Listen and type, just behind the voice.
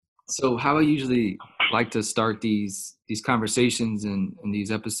So how I usually like to start these conversations and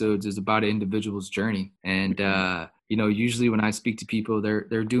these episodes is about an individual's journey. And usually when I speak to people,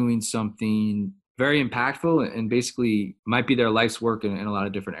 they're doing something very impactful and basically might be their life's work in a lot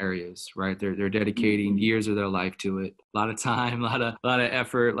of different areas, right? They're dedicating years of their life to it, a lot of time, a lot of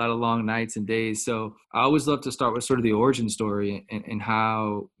effort, a lot of long nights and days. So I always love to start with sort of the origin story and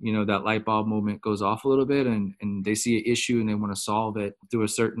how, that light bulb moment goes off a little bit and they see an issue and they want to solve it through a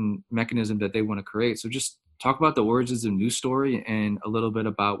certain mechanism that they want to create. So just talk about the origins of New Story and a little bit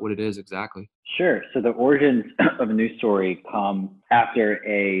about what it is exactly. Sure. So the origins of a New Story come after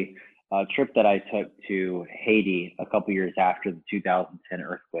a trip that I took to Haiti a couple years after the 2010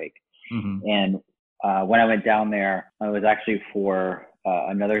 earthquake. Mm-hmm. And when I went down there, it was actually for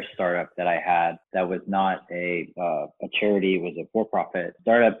another startup that I had that was not a charity, it was a for-profit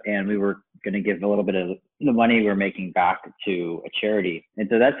startup. And we were going to give a little bit of the money we were making back to a charity. And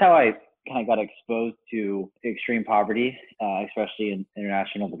so that's how I kind of got exposed to extreme poverty, especially in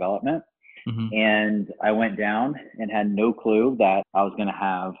international development. Mm-hmm. And I went down and had no clue that I was going to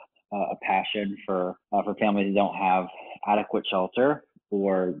have a passion for families that don't have adequate shelter,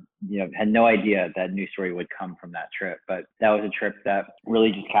 or had no idea that New Story would come from that trip. But that was a trip that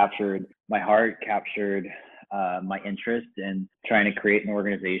really just captured my heart, captured my interest in trying to create an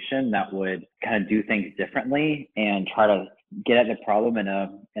organization that would kind of do things differently and try to get at the problem in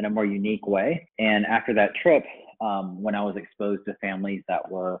a more unique way. And after that trip, when I was exposed to families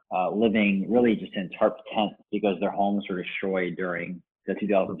that were living really just in tarp tents because their homes were destroyed during the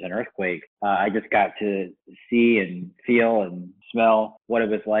 2010 earthquake, I just got to see and feel and smell what it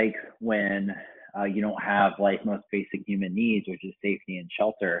was like when you don't have like most basic human needs, which is safety and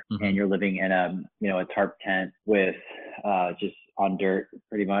shelter, Mm-hmm. and you're living in a tarp tent with just on dirt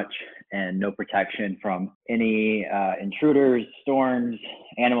pretty much, and no protection from any intruders, storms,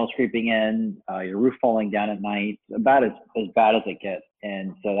 animals creeping in, your roof falling down at night, about as bad as it gets.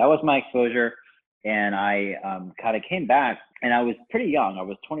 And so that was my exposure. And I kind of came back, and I was pretty young. I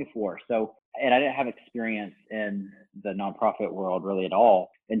was 24. And I didn't have experience in the nonprofit world really at all.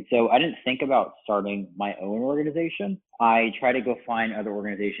 And so I didn't think about starting my own organization. I tried to go find other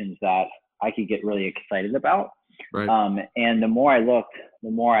organizations that I could get really excited about. Right. And the more I looked,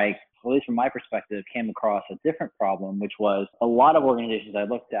 the more I, at least from my perspective, came across a different problem, which was a lot of organizations I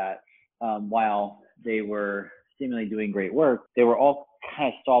looked at, while they were seemingly doing great work, they were all kind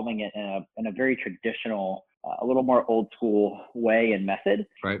of solving it in a very traditional, a little more old school way and method.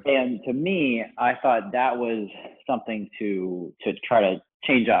 Right. And to me, I thought that was something to try to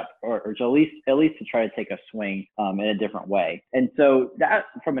change up, or to at least to try to take a swing in a different way. And so that,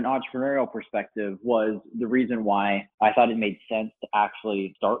 from an entrepreneurial perspective, was the reason why I thought it made sense to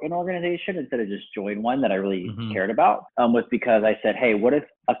actually start an organization instead of just join one that I really Mm-hmm. cared about, was because I said, hey, what if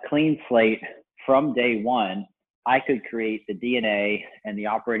a clean slate from day one, I could create the DNA and the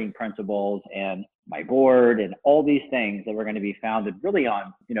operating principles and my board and all these things that were going to be founded really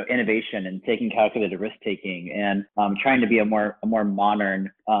on, innovation and taking calculated risk taking and trying to be a more modern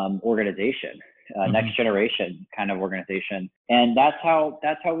organization, Mm-hmm. next generation kind of organization. And that's how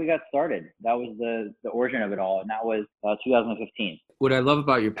we got started. That was the origin of it all. And that was 2015. What I love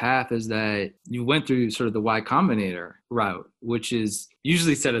about your path is that you went through sort of the Y Combinator route, which is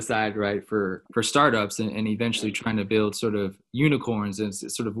usually set aside, right, for startups and eventually trying to build sort of unicorns. And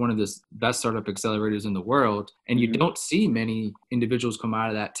it's sort of one of the best startup accelerators in the world. And you Mm-hmm. don't see many individuals come out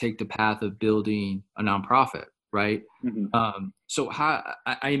of that, take the path of building a nonprofit, right? Mm-hmm. So how,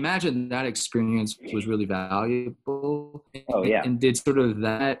 I imagine that experience was really valuable. Oh, yeah. And did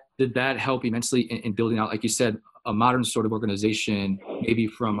that help immensely in building out, like you said, a modern sort of organization, maybe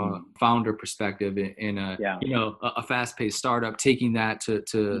from a founder perspective in a fast-paced startup, taking that to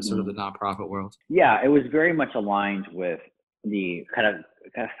Mm-hmm. sort of the nonprofit world? Yeah, it was very much aligned with the kind of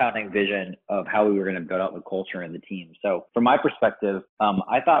founding vision of how we were going to build out the culture and the team. So from my perspective,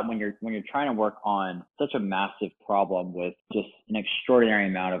 I thought when you're trying to work on such a massive problem with just an extraordinary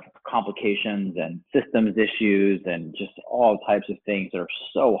amount of complications and systems issues and just all types of things that are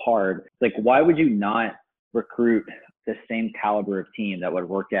so hard, like, why would you not recruit the same caliber of team that would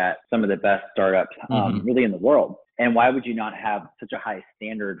work at some of the best startups really in the world? And why would you not have such a high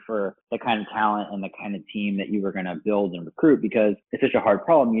standard for the kind of talent and the kind of team that you were going to build and recruit? Because it's such a hard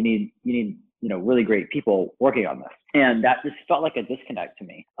problem. You need really great people working on this. And that just felt like a disconnect to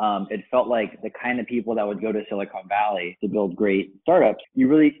me. It felt like the kind of people that would go to Silicon Valley to build great startups. I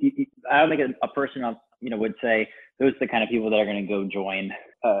don't think a person would say those are the kind of people that are going to go join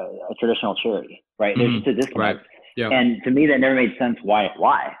a traditional charity, right? Mm-hmm. There's just a disconnect. Right. Yeah. And to me, that never made sense. Why?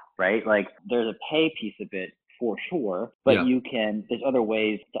 Right? Like, there's a pay piece of it for sure, but Yeah. there's other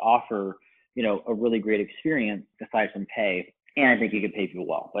ways to offer, a really great experience aside from pay. And I think you could pay people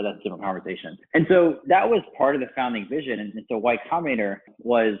well, but that's a different conversation. And so that was part of the founding vision. And so Y Combinator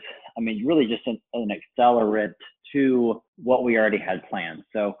was, really just an accelerant to what we already had planned.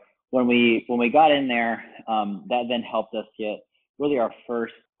 So when we got in there, that then helped us get really our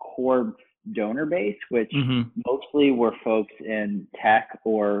first core donor base, which mostly were folks in tech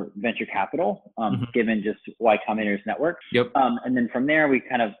or venture capital, given just Y Combinator's network. Yep. And then from there, we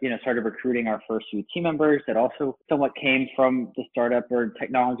kind of, started recruiting our first few team members that also somewhat came from the startup or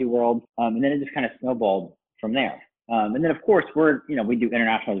technology world. And then it just kind of snowballed from there. And then of course we do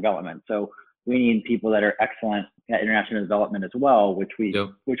international development. So we need people that are excellent at international development as well, which we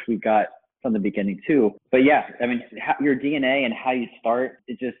got from the beginning too. But yeah, your DNA and how you start,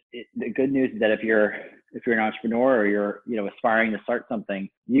 the good news is that if you're an entrepreneur or you're, aspiring to start something,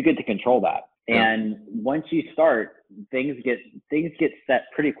 you get to control that. Yeah. And once you start, things get set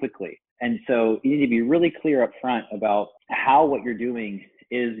pretty quickly. And so you need to be really clear up front about how what you're doing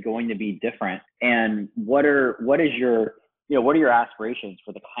is going to be different, and what are your aspirations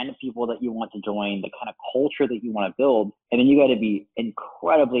for the kind of people that you want to join, the kind of culture that you want to build. And then you got to be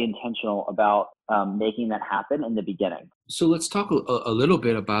incredibly intentional about making that happen in the beginning. So let's talk a little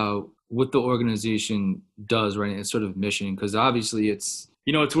bit about what the organization does, right? And its sort of mission, because obviously it's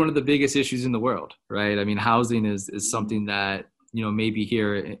one of the biggest issues in the world, right? Housing is something that, maybe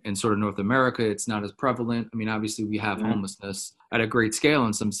here in sort of North America, it's not as prevalent. Obviously we have homelessness at a great scale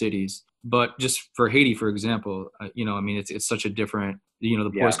in some cities. But just for Haiti, for example, it's such a different,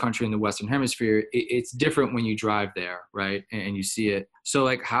 the poorest country in the Western Hemisphere. It's different when you drive there, right? And you see it.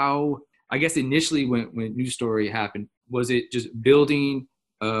 So how, I guess initially when New Story happened, was it just building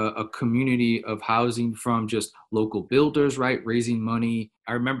a community of housing from just local builders, right? Raising money.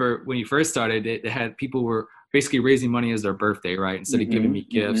 I remember when you first started, it had people were basically raising money as their birthday, right? Instead of giving me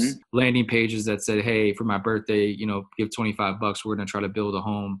gifts, landing pages that said, hey, for my birthday, give $25. We're going to try to build a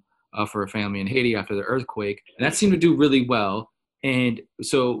home for a family in Haiti after the earthquake. And that seemed to do really well. And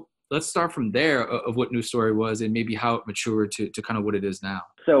so let's start from there of what New Story was and maybe how it matured to kind of what it is now.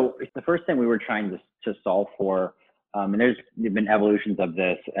 So the first thing we were trying to solve for, and there's been evolutions of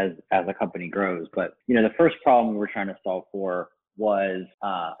this as a company grows, but the first problem we were trying to solve for was,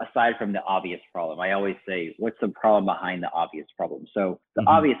 aside from the obvious problem, I always say, what's the problem behind the obvious problem? So the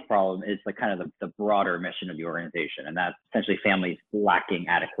obvious problem is the kind of the broader mission of the organization. And that's essentially families lacking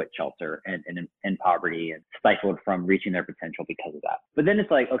adequate shelter and in poverty and stifled from reaching their potential because of that. But then it's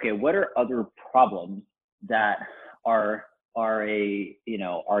like, okay, what are other problems that are our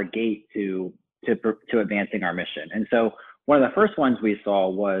gate to advancing our mission? And so one of the first ones we saw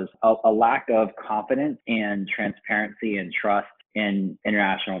was a lack of confidence and transparency and trust in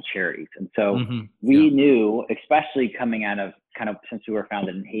international charities. And so we knew, especially coming out of since we were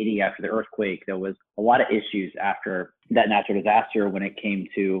founded in Haiti after the earthquake, there was a lot of issues after that natural disaster when it came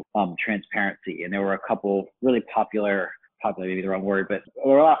to transparency. And there were a couple really popular, maybe the wrong word, but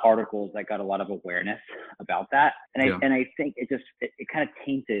there were a lot of articles that got a lot of awareness about that. And I think it kind of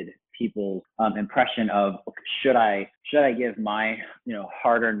tainted people's impression of, should I give my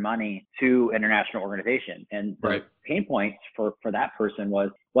hard-earned money to international organization? And the pain points for that person was,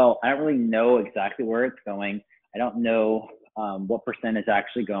 well, I don't really know exactly where it's going. I don't know what percent is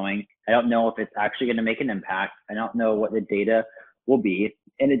actually going. I don't know if it's actually going to make an impact. I don't know what the data will be.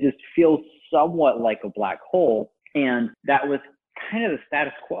 And it just feels somewhat like a black hole. And that was kind of the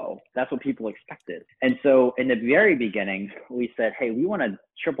status quo. That's what people expected. And so in the very beginning, we said, hey, we want to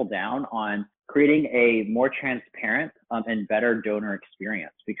triple down on creating a more transparent and better donor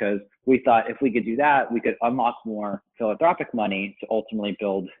experience, because we thought if we could do that, we could unlock more philanthropic money to ultimately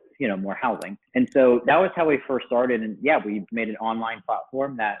build more housing. And so that was how we first started. And yeah, we made an online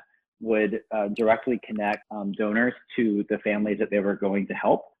platform that would directly connect donors to the families that they were going to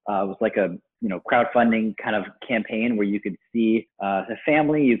help. It was like a crowdfunding kind of campaign where you could see the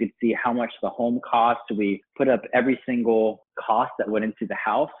family, you could see how much the home cost. We put up every single cost that went into the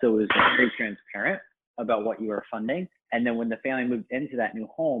house, so it was very transparent about what you were funding. And then when the family moved into that new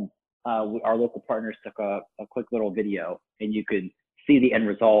home, our local partners took a quick little video, and you could see the end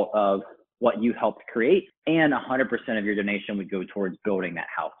result of what you helped create, and 100% of your donation would go towards building that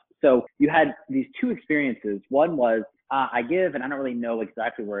house. So you had these two experiences. One was, I give and I don't really know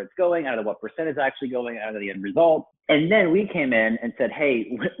exactly where it's going. I don't know what percent is actually going. I don't know the end result. And then we came in and said,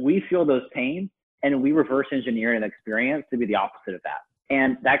 hey, we feel those pains, and we reverse engineer an experience to be the opposite of that.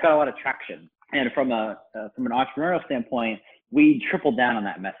 And that got a lot of traction. And from an entrepreneurial standpoint, we tripled down on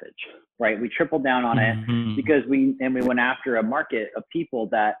that message, right? We tripled down on it because we went after a market of people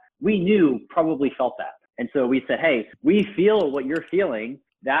that we knew probably felt that. And so we said, hey, we feel what you're feeling.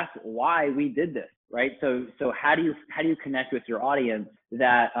 That's why we did this, right? So how do you connect with your audience?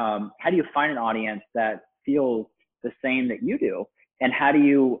 That how do you find an audience that feels the same that you do? And how do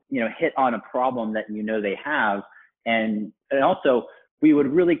you hit on a problem that they have? And also, we would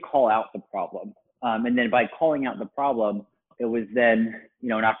really call out the problem. And then by calling out the problem, it was then,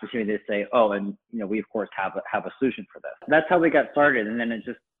 an opportunity to say, oh, and, we of course have a solution for this. That's how we got started. And then it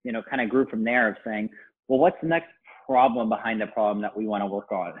just, kind of grew from there of saying, well, what's the next problem behind the problem that we want to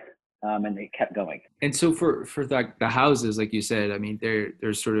work on? And it kept going. And so for the houses, like you said, I mean,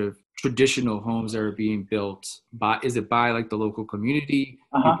 there's sort of traditional homes that are being built by like the local community?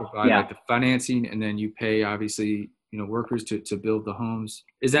 You provide like the financing, and then you pay obviously, workers to build the homes.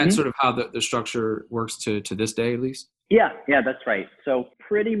 Is that sort of how the structure works to this day, at least? Yeah, that's right. So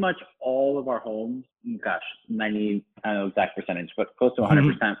pretty much all of our homes, 90, I don't know exact percentage, but close to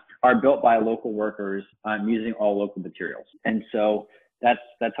 100% are built by local workers using all local materials. And so that's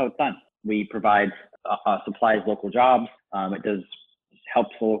how it's done. We provide supplies, local jobs. It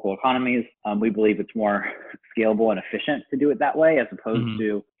helps the local economies. We believe it's more scalable and efficient to do it that way, as opposed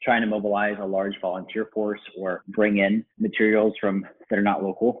to trying to mobilize a large volunteer force or bring in materials that are not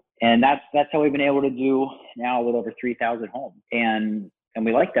local. And that's how we've been able to do now with over 3,000 homes. And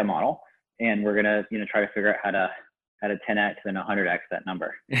we like that model. And we're gonna try to figure out how to 10x and 100x that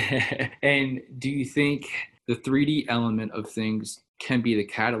number. And do you think the 3D element of things can be the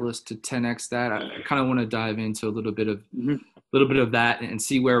catalyst to 10x that? I kind of want to dive into a little bit of that and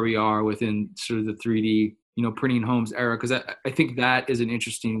see where we are within sort of the 3D, printing homes era, because I think that is an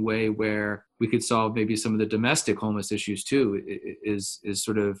interesting way where we could solve maybe some of the domestic homeless issues too. Is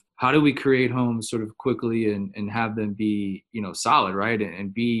sort of how do we create homes sort of quickly and have them be solid, right,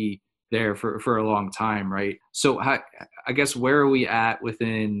 and be there for a long time, right? So I guess where are we at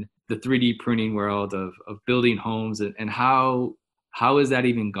within the 3D printing world of building homes, and how has that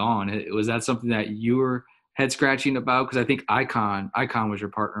even gone? Was that something that you were head scratching about? Because I think Icon was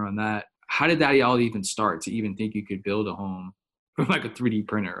your partner on that. How did that all even start to even think you could build a home from like a 3D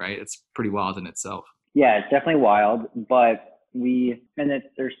printer, right? It's pretty wild in itself. Yeah, it's definitely wild, but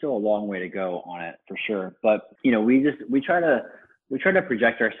there's still a long way to go on it for sure. But we try to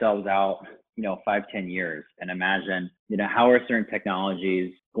project ourselves out 5-10 years and imagine how are certain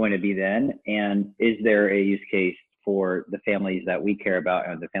technologies going to be then, and is there a use case for the families that we care about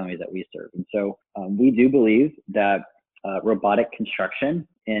and the families that we serve. And so we do believe that robotic construction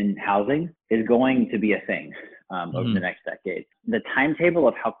in housing is going to be a thing over the next decade. The timetable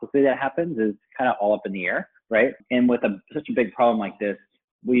of how quickly that happens is kind of all up in the air, right? And with such a big problem like this,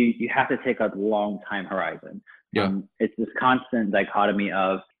 you have to take a long time horizon. Yeah. It's this constant dichotomy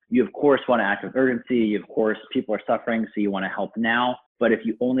of, you of course want to act with urgency. Of course, people are suffering, so you want to help now. But if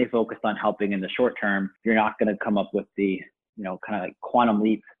you only focus on helping in the short term, you're not going to come up with the, kind of like quantum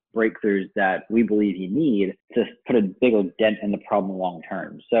leap breakthroughs that we believe you need to put a bigger dent in the problem long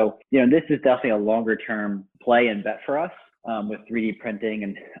term. So, this is definitely a longer term play and bet for us with 3D printing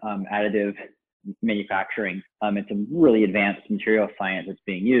and additive manufacturing. It's a really advanced material science that's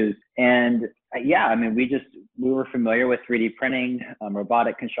being used. And we were familiar with 3D printing,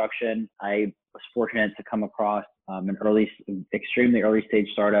 robotic construction. I was fortunate to come across an extremely early stage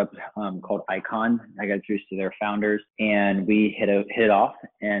startup called Icon. I got introduced to their founders, and we hit it off.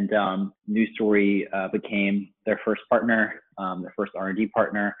 And News Story became their first partner, their first R&D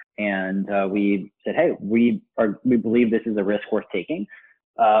partner. And we said, hey, we believe this is a risk worth taking.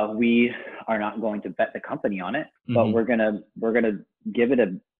 We are not going to bet the company on it, but we're gonna give it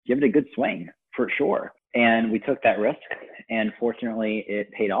a good swing for sure. And we took that risk, and fortunately,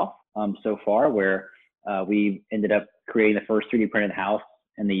 it paid off so far. Where we ended up creating the first 3D printed house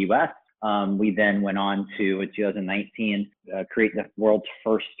in the U.S. We then went on to, in 2019, create the world's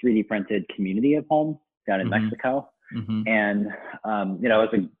first 3D printed community of homes down in Mexico. And it was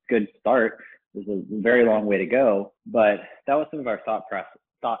a good start. There's a very long way to go, but that was some of our thought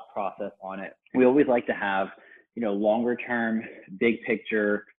process on it. We always like to have, longer term, big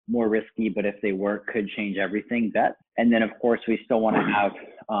picture, more risky, but if they work, could change everything bet. And then of course, we still want to have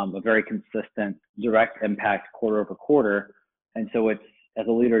a very consistent direct impact quarter over quarter. And so it's, as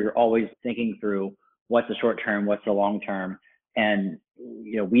a leader, you're always thinking through what's the short term, what's the long term. And,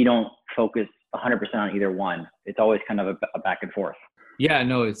 we don't focus 100% on either one. It's always kind of a back and forth. Yeah,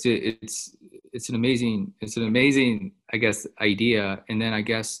 no, it's an amazing, I guess, idea. And then I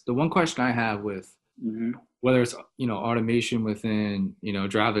guess the one question I have with whether it's, automation within,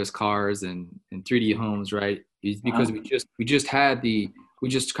 driverless cars and 3D homes, right, is because we just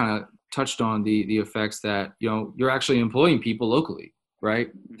kind of touched on the effects that, you're actually employing people locally, right,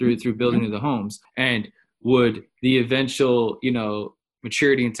 through building of the homes. And would the eventual,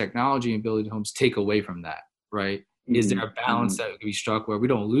 maturity and technology in building homes take away from that, right? Is there a balance that can be struck where we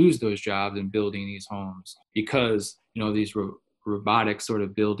don't lose those jobs in building these homes because, these robotic sort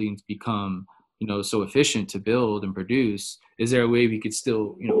of buildings become, so efficient to build and produce? Is there a way we could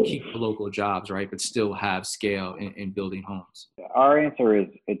still, keep the local jobs, right, but still have scale in building homes? Our answer is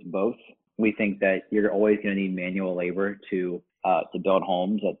it's both. We think that you're always going to need manual labor to build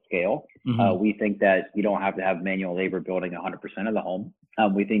homes at scale. We think that you don't have to have manual labor building 100% of the home.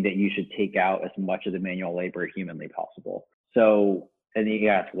 We think that you should take out as much of the manual labor humanly possible. So, and you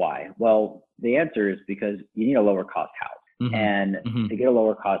ask why? Well, the answer is because you need a lower cost house. And to get a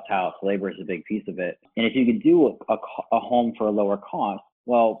lower cost house, labor is a big piece of it. And if you could do a home for a lower cost,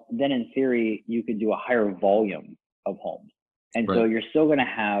 well, then in theory, you could do a higher volume of homes. And so you're still going to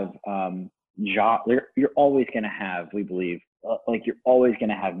have job. You're always going to have, we believe, you're always going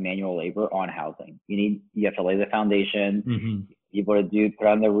to have manual labor on housing. You have to lay the foundation. You put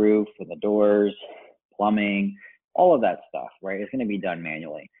on the roof and the doors, plumbing, all of that stuff, right? It's going to be done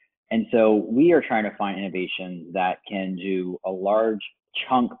manually. And so we are trying to find innovations that can do a large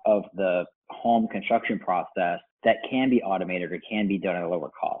chunk of the home construction process that can be automated or can be done at a lower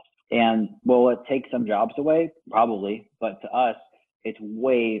cost. And will it take some jobs away? Probably. But to us, it's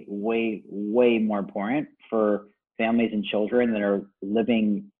way, way, way more important for families and children that are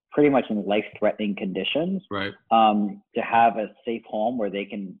living pretty much in life-threatening conditions, right? To have a safe home where they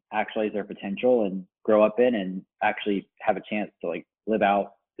can actualize their potential and grow up in and actually have a chance to live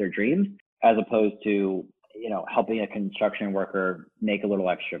out their dreams, as opposed to, helping a construction worker make a little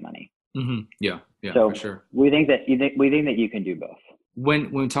extra money. Yeah, so for sure. We think that you can do both.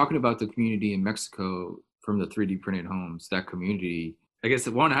 When talking about the community in Mexico from the 3D printed homes, that community, I guess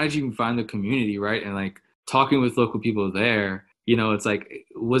how did you even find the community, right? And talking with local people there, it's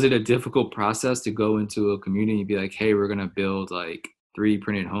was it a difficult process to go into a community and be like, hey, we're gonna build 3D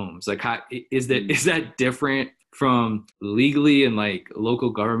printed homes? How is that different from legally and local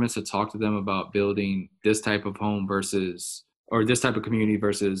governments to talk to them about building this type of home or this type of community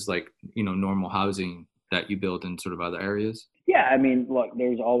versus normal housing that you build in sort of other areas? Yeah, I mean, look,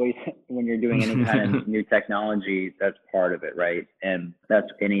 there's always, when you're doing any kind of new technology, that's part of it, right? And that's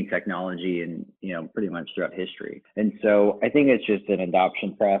any technology and, pretty much throughout history. And so I think it's just an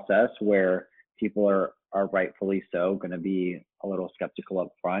adoption process where people are rightfully so going to be a little skeptical up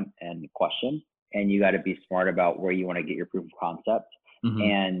front and question. And you got to be smart about where you want to get your proof of concept.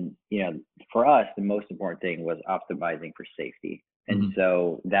 And, for us, the most important thing was optimizing for safety. And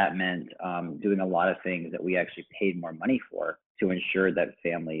so that meant doing a lot of things that we actually paid more money for to ensure that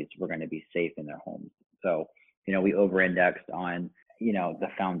families were going to be safe in their homes. So, we over-indexed on, the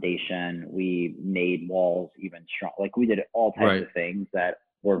foundation. We made walls even strong. We did all types of things that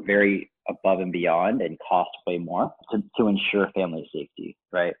were very above and beyond and cost way more to ensure family safety,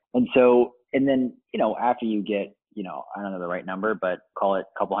 right? And so, and then, after you get, I don't know the right number, but call it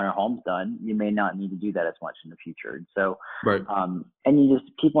a couple hundred homes done, you may not need to do that as much in the future. And so, and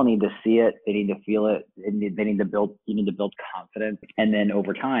people need to see it, they need to feel it, you need to build confidence. And then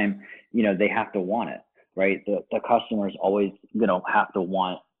over time, they have to want it, right? The customer's always have to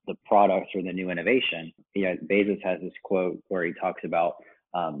want the products or the new innovation. Bezos has this quote where he talks about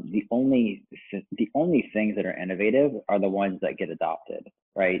the only things that are innovative are the ones that get adopted,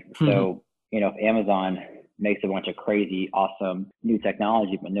 right? So, if Amazon makes a bunch of crazy, awesome new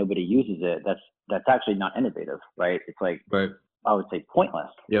technology, but nobody uses it, that's actually not innovative, right? It's I would say pointless.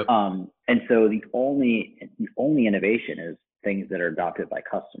 Yep. And so the only innovation is things that are adopted by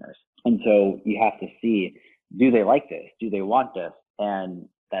customers. And so you have to see, do they like this? Do they want this? And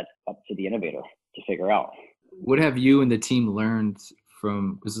that's up to the innovator to figure out. What have you and the team learned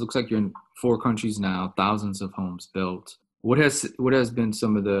from, because it looks like you're in 4 countries now, thousands of homes built. What has been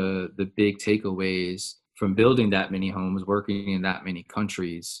some of the big takeaways from building that many homes, working in that many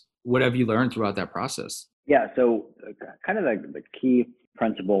countries? What have you learned throughout that process? Yeah, so kind of the key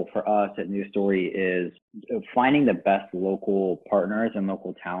principle for us at New Story is finding the best local partners and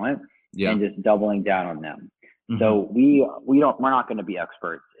local talent and just doubling down on them. So we're not going to be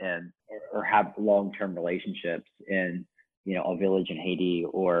experts in or have long-term relationships in a village in Haiti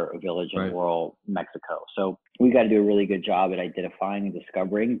or a village in rural Mexico. So we got to do a really good job at identifying and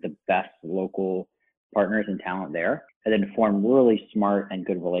discovering the best local partners and talent there, and then form really smart and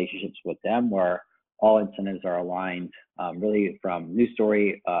good relationships with them where all incentives are aligned, really from New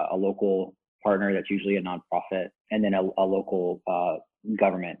Story, a local partner that's usually a nonprofit, and then a local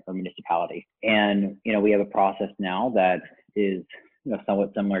government or municipality. And, we have a process now that is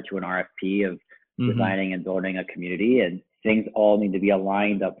somewhat similar to an RFP of designing and building a community, and things all need to be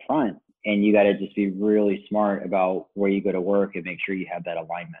aligned up front And you got to just be really smart about where you go to work and make sure you have that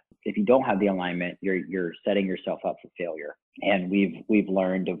alignment. If you don't have the alignment, you're setting yourself up for failure. And we've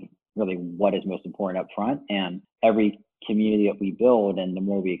learned of really what is most important up front. And every community that we build and the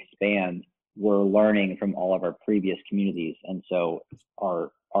more we expand, we're learning from all of our previous communities. And so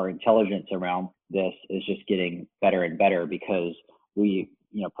our intelligence around this is just getting better and better because we,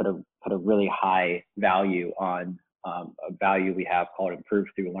 put a really high value on a value we have called improve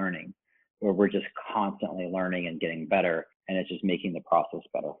through learning, where we're just constantly learning and getting better, and it's just making the process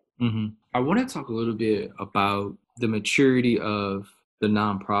better. Mm-hmm. I want to talk a little bit about the maturity of the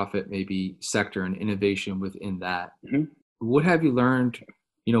nonprofit maybe sector and innovation within that. Mm-hmm. What have you learned,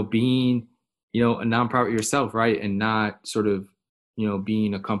 being, a nonprofit yourself, right? And not sort of,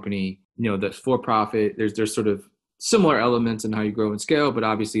 being a company, that's for profit. There's sort of similar elements in how you grow and scale, but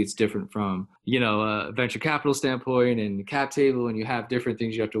obviously it's different from, a venture capital standpoint and cap table, and you have different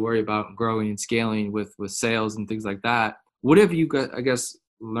things you have to worry about in growing and scaling with sales and things like that. What have you got, I guess,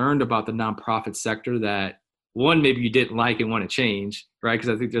 learned about the nonprofit sector that one, maybe you didn't like and want to change, right? Because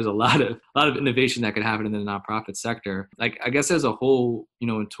I think there's a lot of innovation that could happen in the nonprofit sector. Like, I guess as a whole, in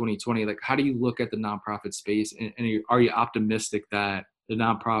 2020, like, how do you look at the nonprofit space? And are you optimistic that the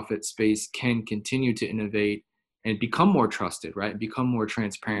nonprofit space can continue to innovate and become more trusted, right? And become more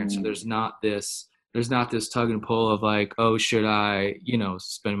transparent. So there's not this tug and pull of like, oh, should I,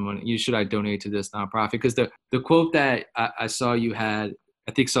 spend money? Should I donate to this nonprofit? Because the quote that I saw you had,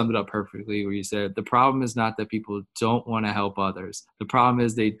 I think summed it up perfectly, where you said, the problem is not that people don't want to help others. The problem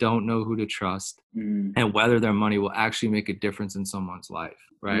is they don't know who to trust and whether their money will actually make a difference in someone's life,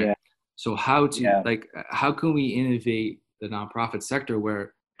 right? Yeah. So how can we innovate the nonprofit sector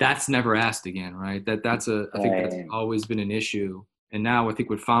where that's never asked again, right? I think that's always been an issue. And now I think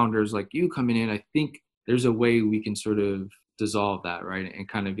with founders like you coming in, I think there's a way we can sort of dissolve that, right? And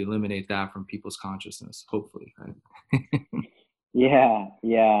kind of eliminate that from people's consciousness, hopefully, right?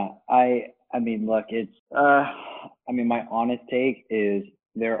 Yeah. I mean, look, it's, my honest take is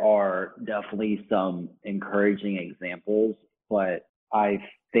there are definitely some encouraging examples, but I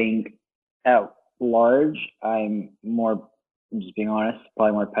think at large, just being honest,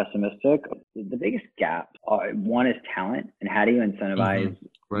 probably more pessimistic. The biggest gap, one is talent, and how do you incentivize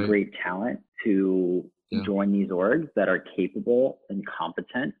great talent to join these orgs that are capable and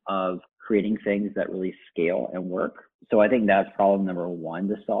competent of creating things that really scale and work? So I think that's problem number one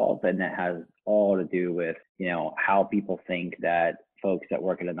to solve, and that has all to do with, how people think that folks that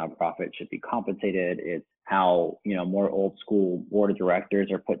work at a nonprofit should be compensated. It's how, more old school board of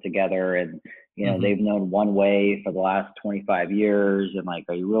directors are put together, and they've known one way for the last 25 years, and like,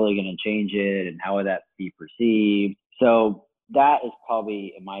 are you really going to change it, and how would that be perceived? So that is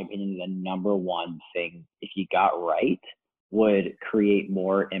probably, in my opinion, the number one thing, if you got right, would create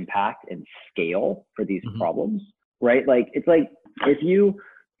more impact and scale for these problems, right? Like, it's like if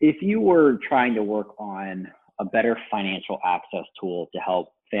you were trying to work on a better financial access tool to help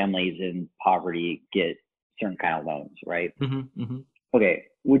families in poverty get certain kind of loans, right? Okay,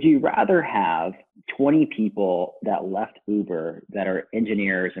 would you rather have 20 people that left Uber that are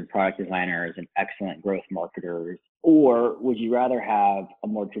engineers and product designers and excellent growth marketers, or would you rather have a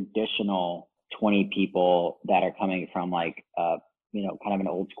more traditional 20 people that are coming from like, kind of an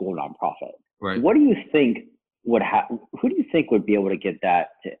old school nonprofit? Right. What do you think who do you think would be able to get that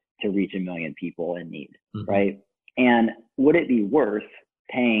to reach 1 million people in need, right? And would it be worth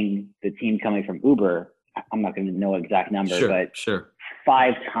paying the team coming from Uber, I'm not going to know exact number, but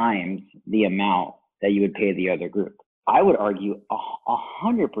 5 times the amount that you would pay the other group? I would argue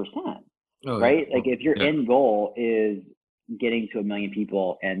 100%, right? Like, if your end goal is getting to 1 million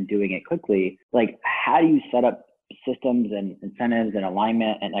people and doing it quickly, like, how do you set up systems and incentives and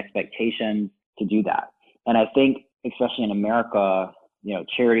alignment and expectations to do that? And I think, especially in America,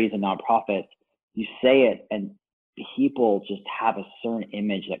 charities and nonprofits, you say it and people just have a certain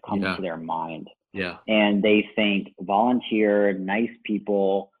image that comes to their mind. Yeah. And they think volunteer, nice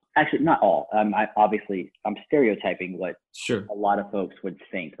people, actually not all. I'm stereotyping what a lot of folks would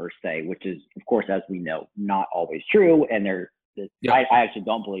think or say, which is, of course, as we know, not always true. And I actually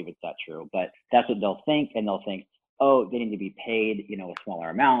don't believe it's that true, but that's what they'll think. And they'll think, oh, they need to be paid, a smaller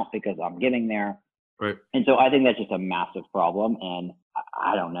amount because I'm giving there. Right. And so I think that's just a massive problem. And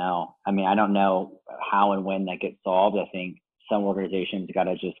I don't know. I mean, I don't know how and when that gets solved. I think some organizations got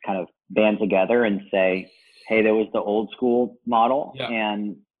to just kind of band together and say, hey, there was the old school model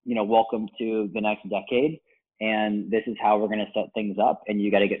and, welcome to the next decade. And this is how we're going to set things up. And you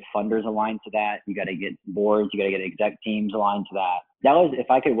got to get funders aligned to that. You got to get boards. You got to get exec teams aligned to that. That was,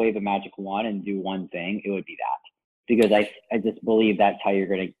 if I could wave a magic wand and do one thing, it would be that. because I just believe that's how you're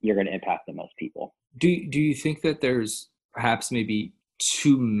gonna impact the most people. Do you think that there's perhaps maybe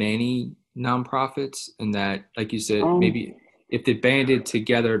too many nonprofits, and that, like you said, maybe if they banded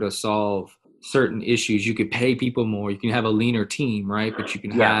together to solve certain issues, you could pay people more, you can have a leaner team, right? But you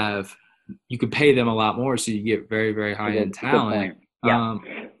could pay them a lot more, so you get very, very high end talent. Yeah.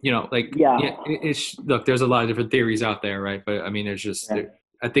 It's look, there's a lot of different theories out there, right? But I mean, there's just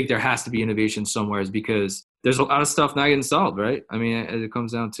I think there has to be innovation somewhere, because there's a lot of stuff not getting solved, right? I mean, as it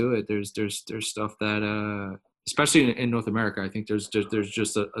comes down to it, there's stuff that especially in North America, I think there's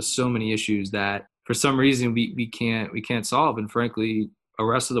just so many issues that for some reason we can't solve, and frankly, the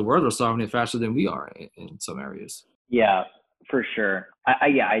rest of the world are solving it faster than we are in some areas. Yeah, for sure.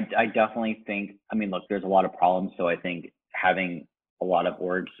 I definitely think. I mean, look, there's a lot of problems, so I think having a lot of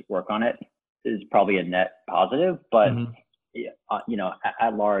orgs work on it is probably a net positive, but. Mm-hmm.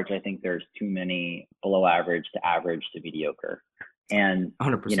 At large, I think there's too many below average to mediocre. And,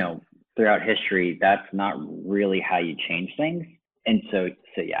 100%. Throughout history, that's not really how you change things. And so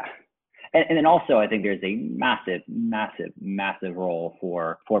yeah. And then also, I think there's a massive role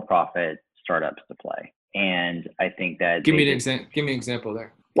for for-profit startups to play. And I think that give me an example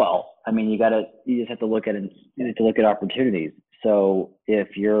there. Well, I mean, you just have to look at opportunities. So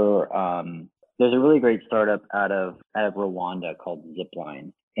if you're, there's a really great startup out of Rwanda called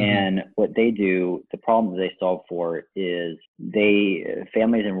Zipline. And what they do, the problem they solve for is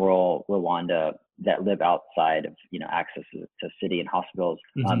families in rural Rwanda that live outside of, access to city and hospitals.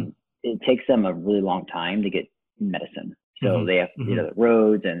 It takes them a really long time to get medicine. So they have, the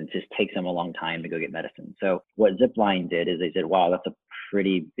roads, and it just takes them a long time to go get medicine. So what Zipline did is they said, wow, that's a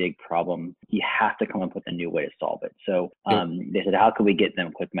pretty big problem. You have to come up with a new way to solve it. So they said, how can we get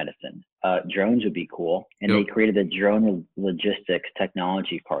them quick medicine? Drones would be cool. And they created a drone logistics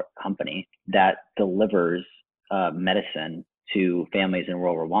technology company that delivers medicine to families in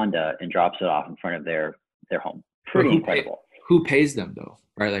rural Rwanda and drops it off in front of their home. Pretty incredible. Who pays them though?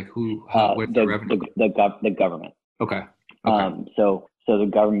 Right? Like what's the revenue? The government. Okay. So the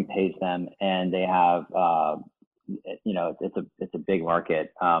government pays them, and they have, it's a big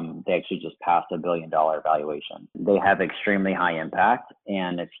market. They actually just passed $1 billion valuation. They have extremely high impact.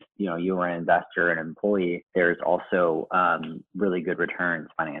 And if, you were an investor and employee, there's also, really good returns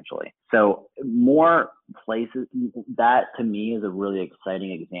financially. So more places, that to me is a really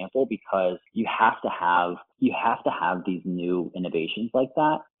exciting example, because you have to have these new innovations like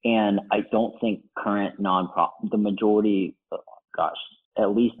that. And I don't think current the majority,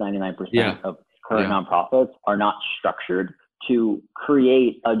 at least 99% of current nonprofits are not structured to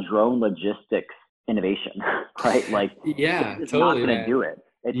create a drone logistics innovation, right? Like, it's totally, not going to do it.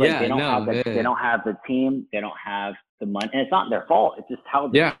 It's like they don't have the team, they don't have the money, and it's not their fault. It's just how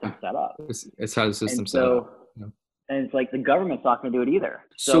the system's set up. It's how the system's set up. And it's like the government's not going to do it either.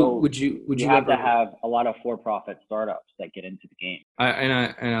 So would you have to have a lot of for-profit startups that get into the game?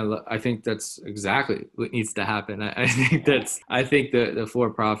 I think that's exactly what needs to happen. I think the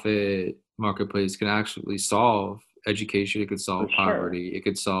for-profit marketplace can actually solve education. It could solve poverty. It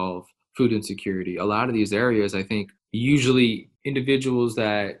could solve food insecurity. A lot of these areas, I think, usually individuals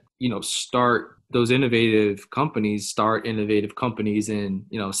that start those innovative companies in,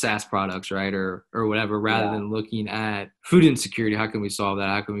 SaaS products, right? Or whatever, rather than looking at food insecurity. How can we solve that?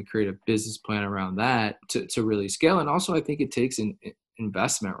 How can we create a business plan around that to really scale? And also, I think it takes an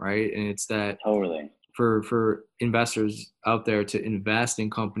investment, right? And it's that totally for investors out there to invest in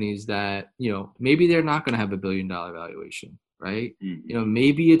companies that, maybe they're not going to have $1 billion valuation, right?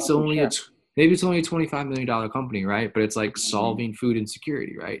 Maybe it's only a $25 million company, right? But it's like solving food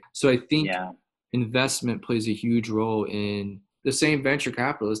insecurity, right? So I think investment plays a huge role in the same venture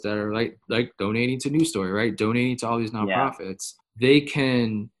capitalists that are like donating to News Story, right? Donating to all these nonprofits. They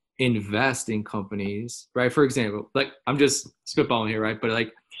can invest in companies, right? For example, like I'm just spitballing here, right? But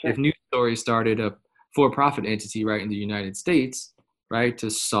like if News Story started a for-profit entity, right, in the United States, right, to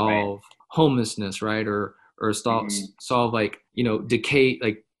solve homelessness, right, or solve like decay,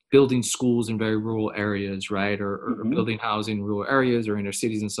 like building schools in very rural areas, right, or building housing in rural areas or inner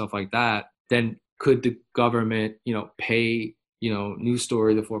cities and stuff like that, then could the government, pay, News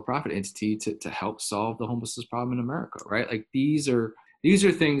Story, the for-profit entity, to help solve the homelessness problem in America, right? Like these are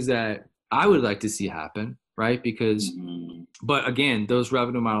things that I would like to see happen, right? Because, but again, those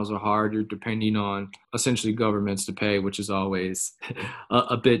revenue models are hard. You're depending on essentially governments to pay, which is always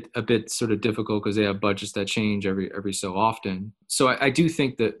a bit sort of difficult because they have budgets that change every so often. So I do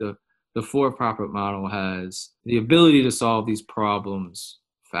think that the for-profit model has the ability to solve these problems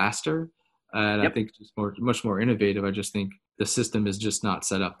faster. And I think it's much more innovative. I just think the system is just not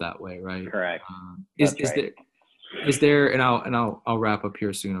set up that way, right? Correct. is there, and I'll wrap up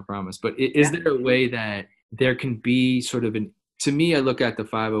here soon, I promise. But is Yeah. there a way that there can be sort of to me, I look at the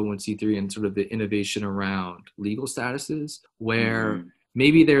 501c3 and sort of the innovation around legal statuses where Mm-hmm.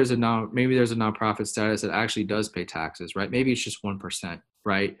 maybe there's a nonprofit status that actually does pay taxes, right? Maybe it's just 1%,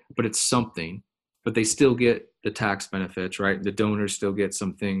 right? But it's something, but they still get the tax benefits, right? The donors still get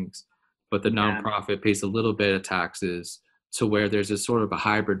some things, but the Yeah. nonprofit pays a little bit of taxes to where there's a sort of a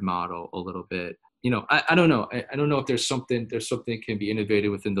hybrid model a little bit. I don't know. I don't know if there's something that can be innovated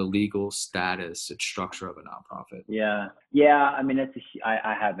within the legal status and structure of a nonprofit. Yeah. Yeah. I mean,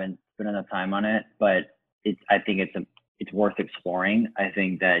 I haven't spent enough time on it, but I think it's worth exploring. I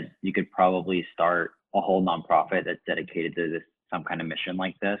think that you could probably start a whole nonprofit that's dedicated to some kind of mission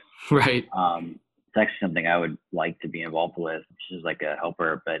like this. Right. It's actually something I would like to be involved with, which is like a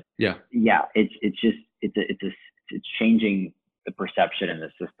helper, but yeah, it's changing the perception in the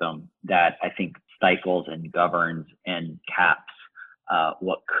system that I think stifles and governs and caps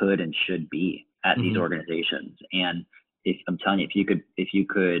what could and should be at these organizations. And I'm telling you, if you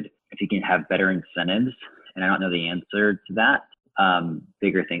can have better incentives, and I don't know the answer to that,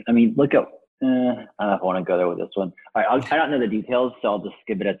 bigger things. I mean, look at, I don't know if I want to go there with this one. All right, I don't know the details, so I'll just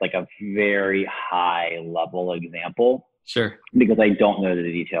give it as like a very high level example. Sure. Because I don't know the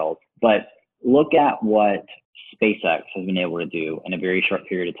details. But look at what SpaceX has been able to do in a very short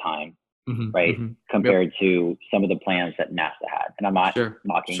period of time, right? Compared to some of the plans that NASA had. And I'm not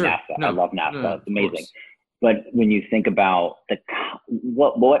mocking NASA. No, I love NASA. No, it's amazing. But when you think about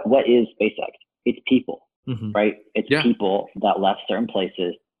what is SpaceX? It's people, right? It's people that left certain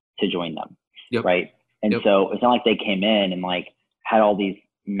places to join them, right? And so it's not like they came in and like had all these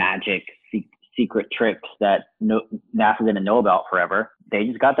magic secret tricks that NASA didn't know about forever. They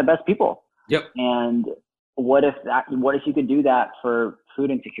just got the best people. And what if you could do that for food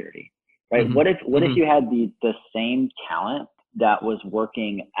insecurity, right? What if you had the same talent that was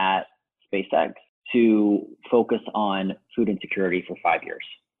working at SpaceX to focus on food insecurity for 5 years?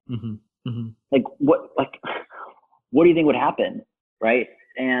 Like what do you think would happen, right?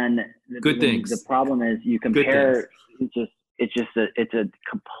 And the problem is you compare, it's a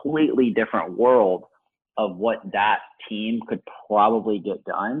completely different world of what that team could probably get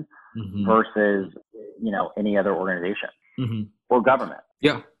done versus any other organization or government.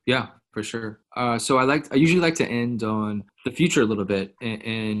 Yeah, for sure. So I usually like to end on the future a little bit,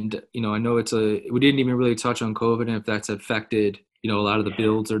 and I know we didn't even really touch on COVID and if that's affected a lot of the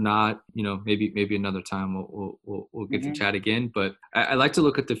builds or not. Maybe another time we'll get to chat again. But I like to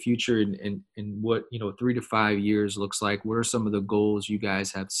look at the future and what 3 to 5 years looks like. What are some of the goals you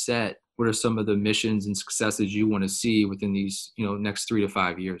guys have set? What are some of the missions and successes you want to see within these next 3 to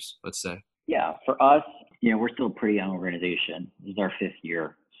 5 years? Let's say. Yeah, for us, we're still a pretty young organization. This is our 5th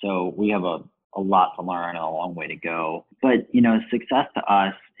year, so we have a lot to learn and a long way to go. But success to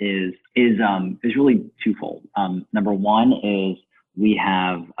us is really twofold. Number one is we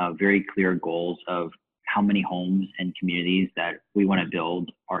have very clear goals of how many homes and communities that we want to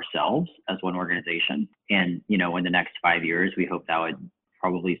build ourselves as one organization. And in the next 5 years, we hope that would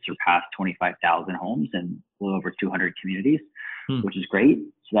probably surpass 25,000 homes and a little over 200 communities, which is great.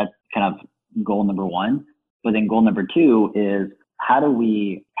 So that's kind of goal number one. But then goal number two is, how do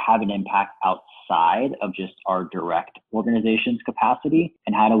we have an impact outside of just our direct organization's capacity?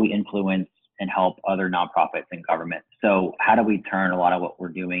 And how do we influence and help other nonprofits and government? So how do we turn a lot of what we're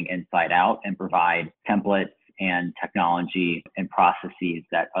doing inside out and provide templates and technology and processes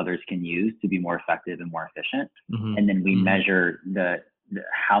that others can use to be more effective and more efficient? And then we measure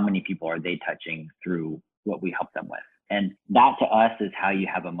how many people are they touching through what we help them with. And that to us is how you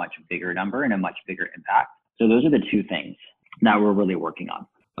have a much bigger number and a much bigger impact. So those are the two things that we're really working on.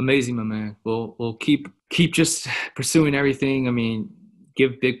 Amazing, my man. We'll keep just pursuing everything. I mean,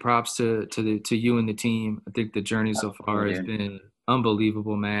 give big props to you and the team. I think the journey so far has been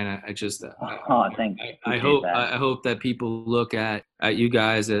unbelievable, man. Thanks. I hope that people look at you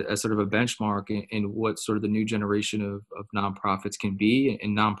guys as sort of a benchmark in what sort of the new generation of nonprofits can be,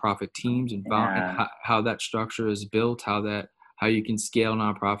 and nonprofit teams, and how that structure is built, how you can scale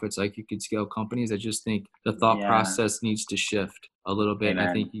nonprofits like you can scale companies. I just think the thought process needs to shift a little bit. And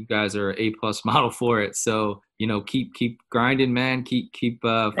I think you guys are an A+ model for it. So, keep grinding, man. Keep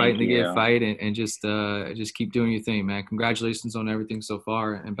fighting the good fight, and just keep doing your thing, man. Congratulations on everything so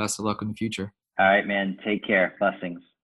far, and best of luck in the future. All right, man. Take care. Blessings.